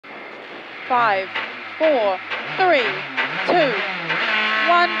5, 4, 3, 2, 1,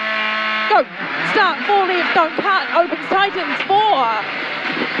 go. Start, 4 left, don't cut, opens, tightens, 4.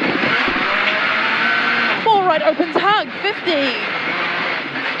 4 right, opens, hug, 50.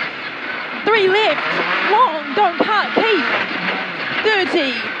 3 left, long, don't cut, keep,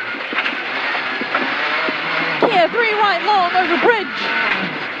 30. Here, 3 right, long, over bridge.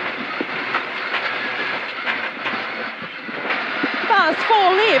 Fast, 4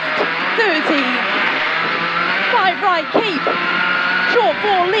 left, 30. 5 right, keep. Short,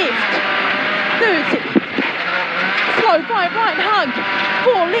 4 left, 30. Slow, 5 right, hug,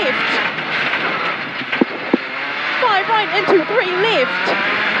 4 left. 5 right into 3 left.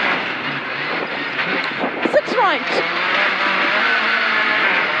 6 right.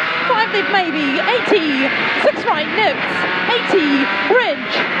 5 left maybe, 80. 6 right, nips, 80.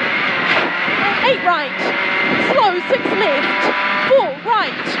 Bridge. 8 right. Slow, 6 left. 4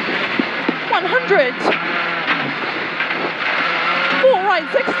 right. 100. 4 right,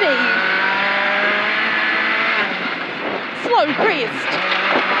 60. Slow crest.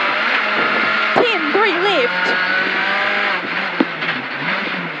 10, 3 left.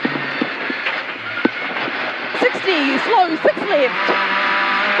 60, slow, 6 left.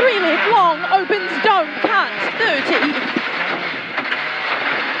 3 left, long, opens, don't cut, 30.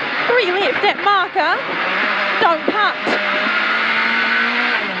 3 left at marker, don't cut.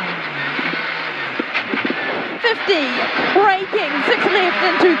 50, braking, 6 left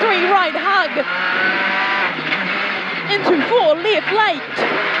into 3 right, hug. Into 4 left, late.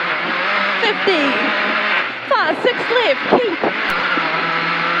 50, fast, 6 left, keep.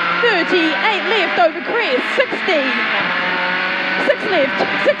 30, 8 left over crest, 60. 6 left,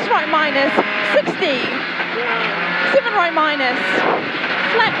 6 right minus, 60. 7 right minus,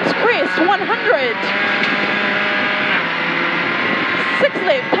 flat crest, 100. 6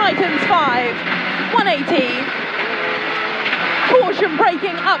 left, tightens, 5. 180. Caution,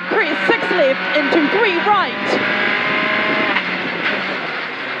 braking up crest, 6 left into 3 right.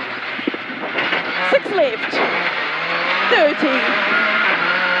 6 left, 30.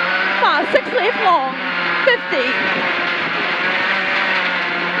 Fast, 6 left, long, 50.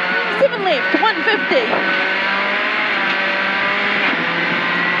 7 left, 150.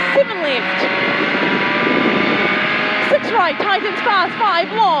 7 left. 6 right, tightens fast,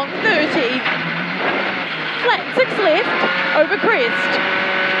 5 long, 30. Flat, 6 left, over crest.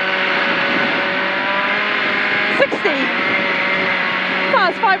 60.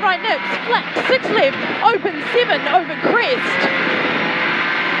 Fast, 5 right nips, flat, 6 left, open, 7 over crest.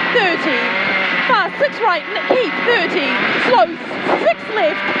 30. Fast, 6 right, keep, 30. Slow, 6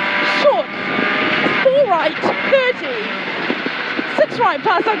 left, short, 4 right, 30. 6 right,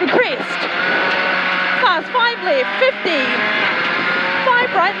 pass over crest. Fast, 5 left, 50.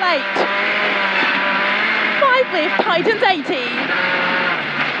 5 right, late. 5 left, tightens, 80.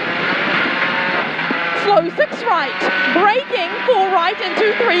 Slow, 6 right, braking, 4 right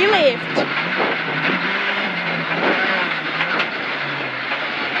into 3 left.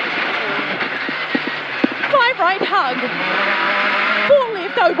 5 right, hug. 4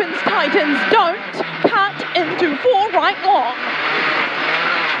 left, opens, tightens, don't cut into 4 right, long.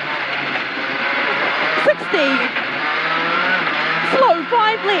 60. Slow,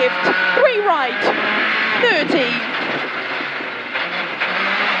 5 left, 3 right, 30.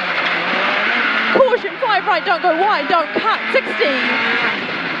 Caution, 5 right, don't go wide, don't cut, 60.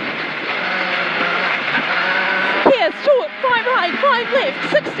 Here, short, 5 right, 5 left,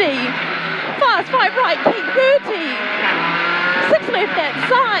 60. Fast, 5 right, keep, 30. 6 left, that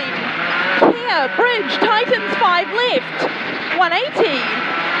side. Here, bridge, tightens, 5 left, 180.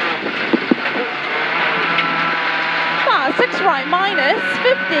 Fast, 6 right, minus,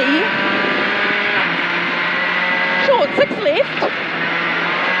 50. Short, 6 left.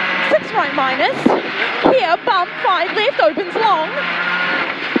 6 right, minus. Here, bump, 5 left, opens long.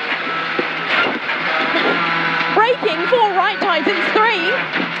 Braking, 4 right, tightens, 3.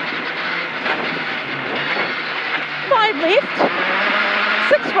 5 left.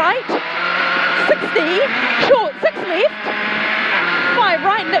 6 right. 60. Short, 6 left. 5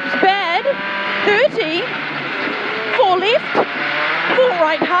 right, nips bad. 30. 4 left. 4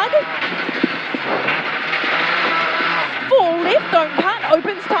 right, hug. 4 left, don't cut,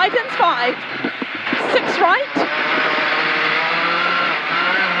 opens, tightens, 5. 6 right.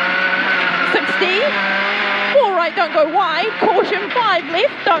 60. 4 right, don't go wide, caution, 5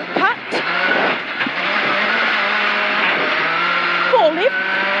 left, don't cut. 4 left,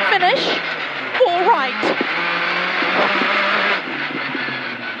 finish, 4 right.